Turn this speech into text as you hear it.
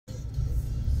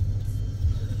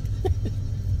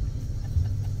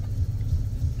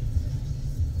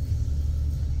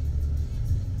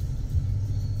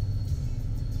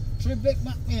Big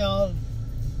Mac meal.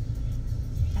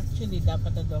 Actually,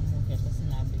 dapat na daw mo kaya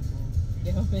sinabi ko. Hindi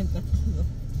ako benta to.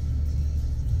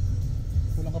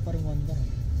 Kulang ka pa rin wonder.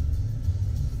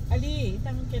 Ali,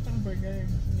 itang kitang burger.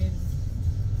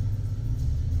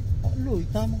 Alo,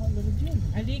 itama ka lalo dyan.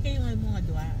 Ali, kayo nga mga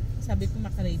dua. Sabi ko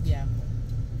makaready ako.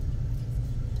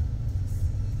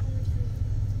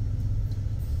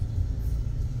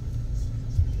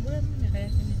 Wala mo na kaya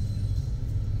kanina.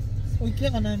 Uy,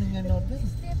 kaya ka na nang order.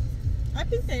 Ah,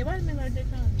 pintay. Wala may order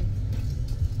ka.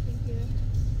 Thank you.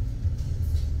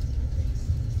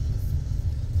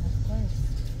 Of course.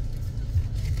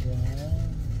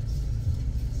 Wow.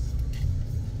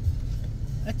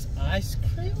 That's ice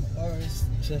cream or is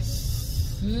just...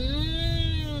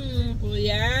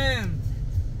 Kuya.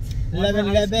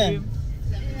 11-11.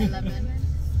 11.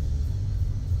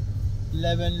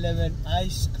 11-11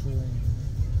 ice cream.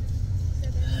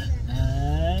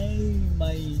 Ay,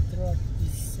 my throat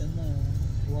is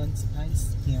wants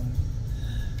ice cream.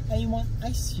 I want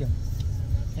ice cream.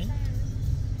 Okay?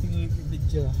 Tingnan yung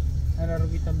video. Ano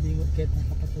rin itang bingot kahit ng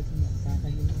kapatid mo.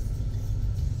 Kakalimut.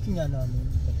 Tingnan namin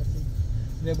kapatid.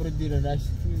 Never did an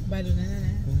ice cream. Balo na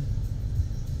na.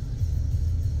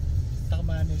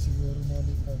 Tama na siguro mo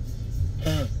nito.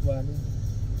 Walo.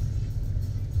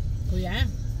 Kuya.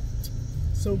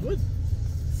 So good.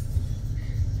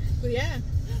 Kuya.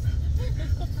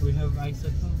 We have ice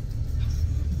at home.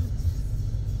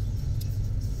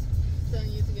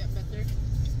 Telling you to get better.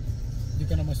 Hindi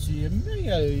ka naman siyempre.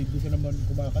 Hindi ka naman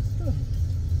kumakat to.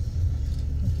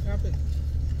 Kapit.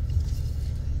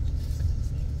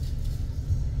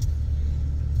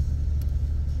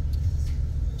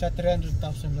 Sa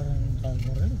 300,000 lang ang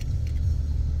kalbo rin.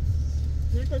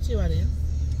 May patsiwa rin?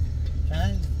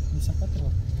 Ay, isang patro.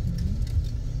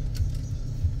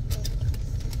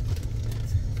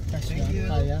 Kasi Thank you.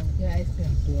 kaya. Yeah, ice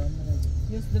cream. Tuwan na rin.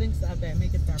 Use drinks ate.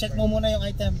 Make it proper. Check mo muna yung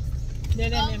item.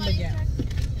 Ilalim yung bagya.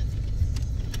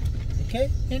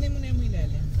 Okay? Kainin mo na yung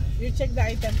ilalim. You check the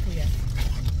item kuya.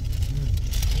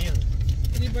 Meal.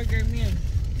 3 burger meal.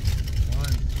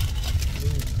 1,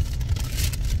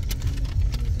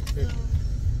 2.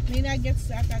 May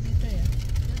nuggets ata dito eh.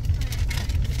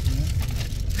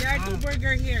 There are 2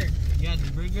 burger here. Yeah,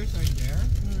 the burgers are there.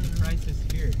 The price is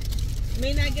here.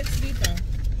 May nuggets dito.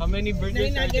 How many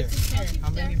burgers May are there? nuggets is here.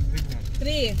 How many Big Macs?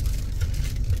 3.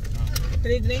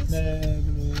 3 drinks?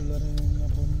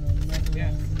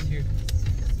 Yeah, it's here.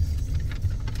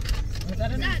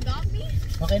 Tara na. That got me?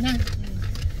 Okay na.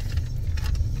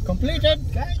 Completed,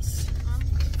 guys.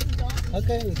 Got me.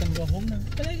 Okay, we can go home na.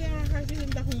 Talaga kasi yung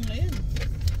takong ngayon.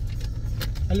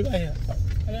 Ano ba yan?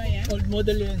 Ano yan? Old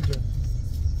model yan, Joe.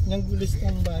 Yung list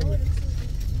ng bahay.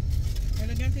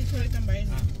 Talagang picture ulit ang bayan.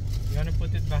 You wanna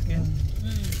put it back in?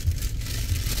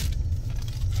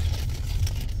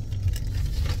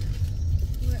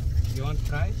 You want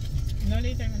fries? No,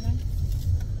 later na lang.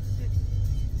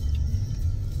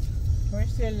 We're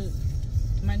still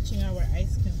munching our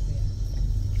ice cream kuya.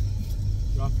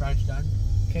 You want fries done?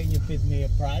 Can you feed me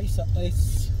a price at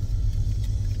least?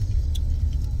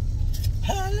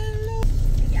 Hallelujah!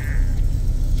 Yeah.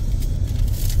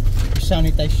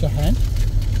 Sanitize your hand.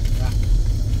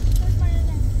 Where's my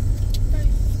other?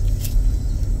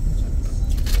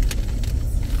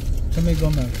 Sa may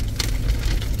gomer.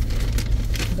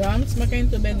 Gums,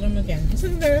 makain 2 bedroom again.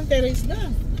 Saan na lang terrace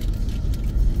na?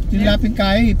 Yung laping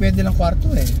kaya, pwede lang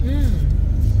kwarto eh.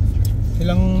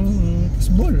 Ilang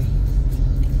isbol.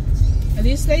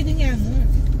 Adi sliding yan.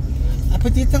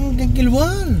 Apetitang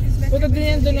gagilwan. Puro din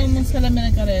yan doon mong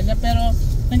salamin ng karela. Pero,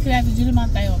 nang kreato dyan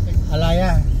naman tayo open.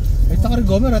 Alaya. Ito ka rin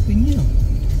gomer at inyo.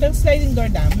 Itong sliding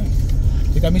door damo.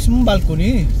 Ika mismo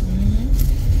balcony.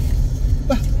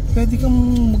 Bah, pwede kang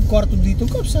magkwarto dito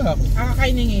kapsa ako.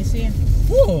 Akakain ng AC.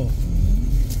 Oo.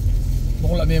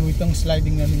 Bakula may mo itang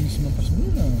sliding na mismo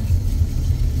pasbol na.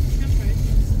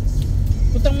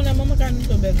 Putang mo naman magkano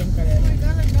 2 bedroom karela. Oh my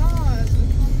god, a dog.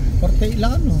 Korte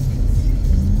ilan ano.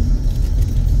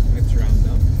 Let's round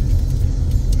up.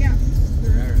 Yeah.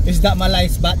 Is that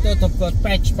Malay's bato to put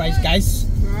price guys?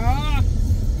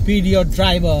 Video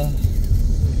driver.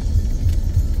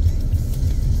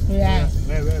 Kuya.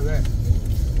 Where?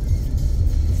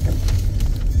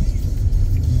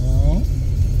 No.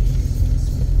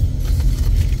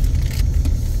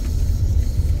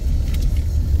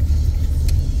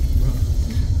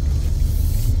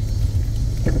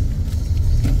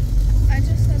 I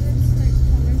just said it's like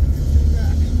color. This is the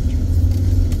actual.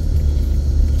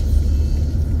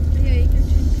 Yeah, you can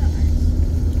change the eyes.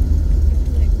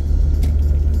 Like.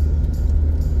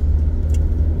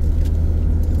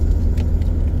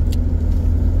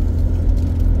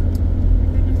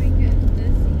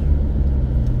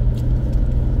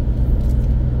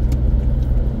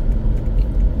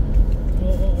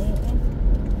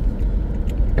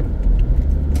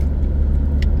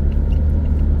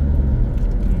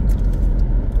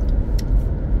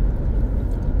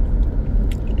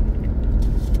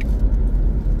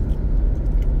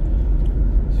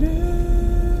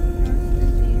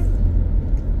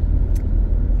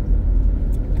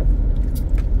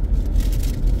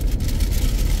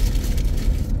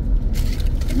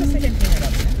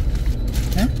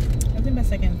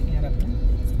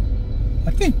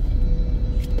 Okay.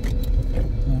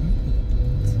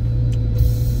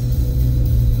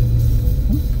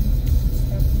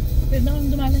 Pwede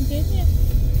akong dumalang kayo niya.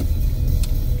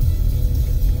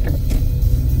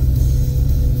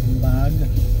 Bag.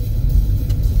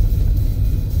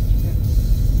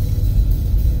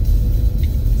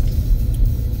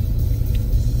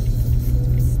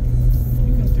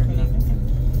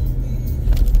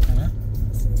 Ha?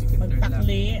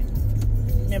 Pagpakli.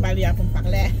 May bali akong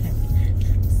pakli.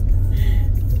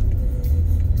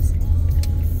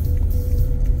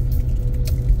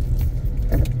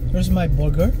 Where's my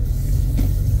burger?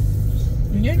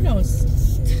 In your nose.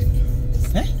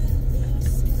 Eh?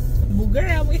 Burger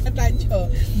mo yata,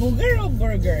 Jo. Burger o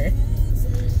burger?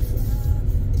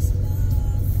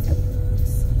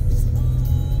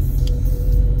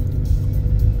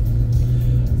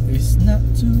 It's not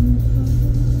too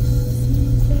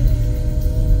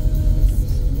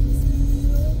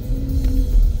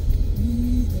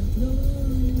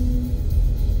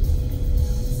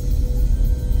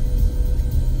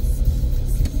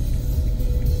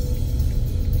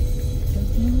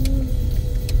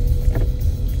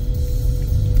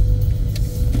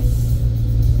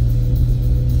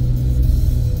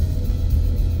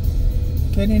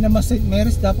kanina mas St.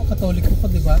 Mary's dapat katoliko ka,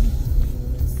 di ba?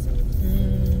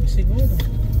 Siguro.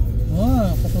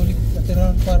 Katoliko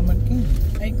katirahan requirement ka.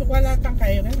 Ay, wala kang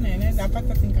kayo rin eh.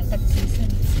 Dapat ating kakatisisan.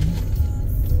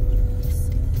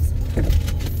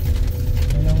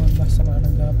 Kailangan ba sama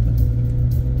ng gapa?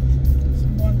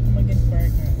 Subukan ko maging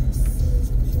partner.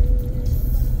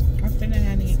 After na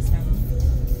nga ng exam.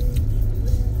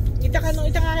 Ita nga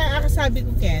sabi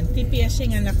ko, Ken, TPS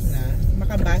yung anak na.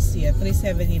 Makabas siya,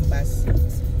 370 yung bus.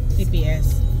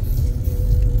 TPS.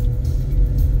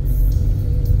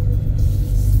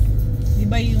 Di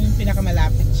ba yung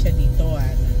pinakamalapit siya dito,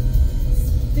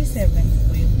 370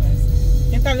 po yung bus.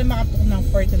 Kaya tala makapok ng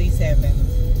 437.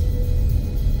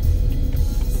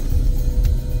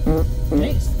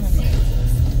 Nice.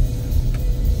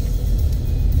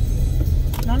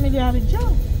 Namilyari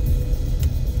dyan.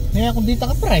 Kaya kung dito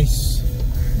ka price.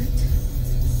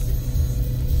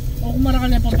 O kung maraka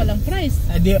na pa palang price.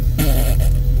 Adi.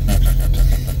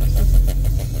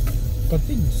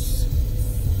 Continuous.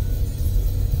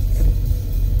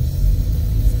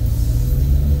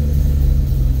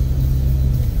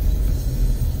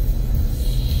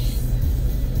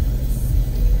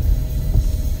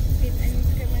 Wait, I need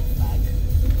to get my bag.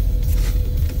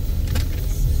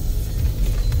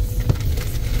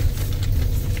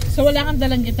 So wala kang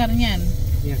dalang gitar niyan?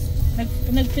 Yes.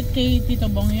 Nag-fit kay Tito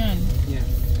Bong yun? Yeah.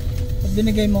 Pag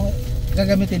binigay mo,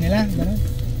 gagamitin nila. Ganun.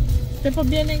 Pero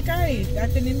pabiyanin ka eh.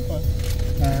 Atinin po.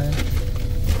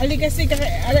 Ali kasi,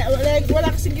 wala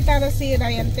kasing gitara si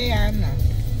Ryan Teana.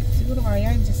 Siguro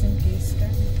kaya, just in case ka.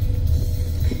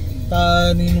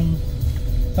 Ninong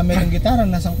kami ng gitara,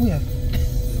 nasaan kuya?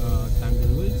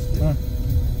 Tanglewood.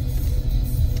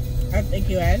 At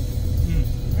AQL?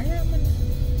 Kaya man.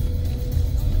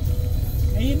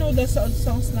 You know the old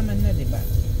songs naman na, di ba?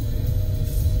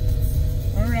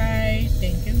 Alright,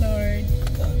 thank you Lord.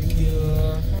 Thank you.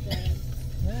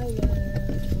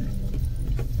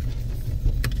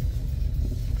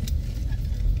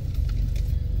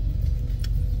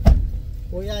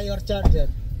 Kuya, your charger.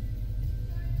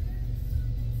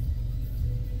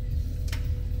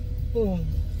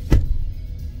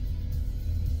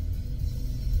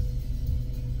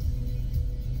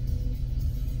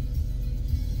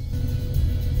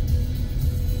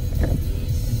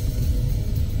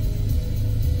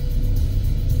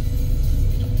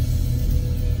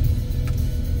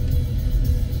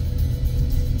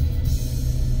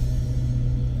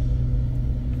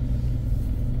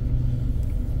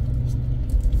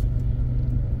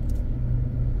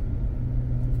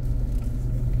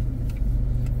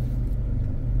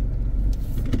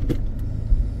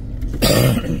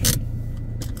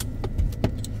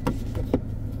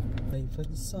 Play for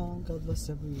the song, God bless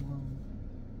everyone.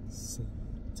 See you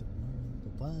tomorrow,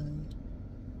 bye bye.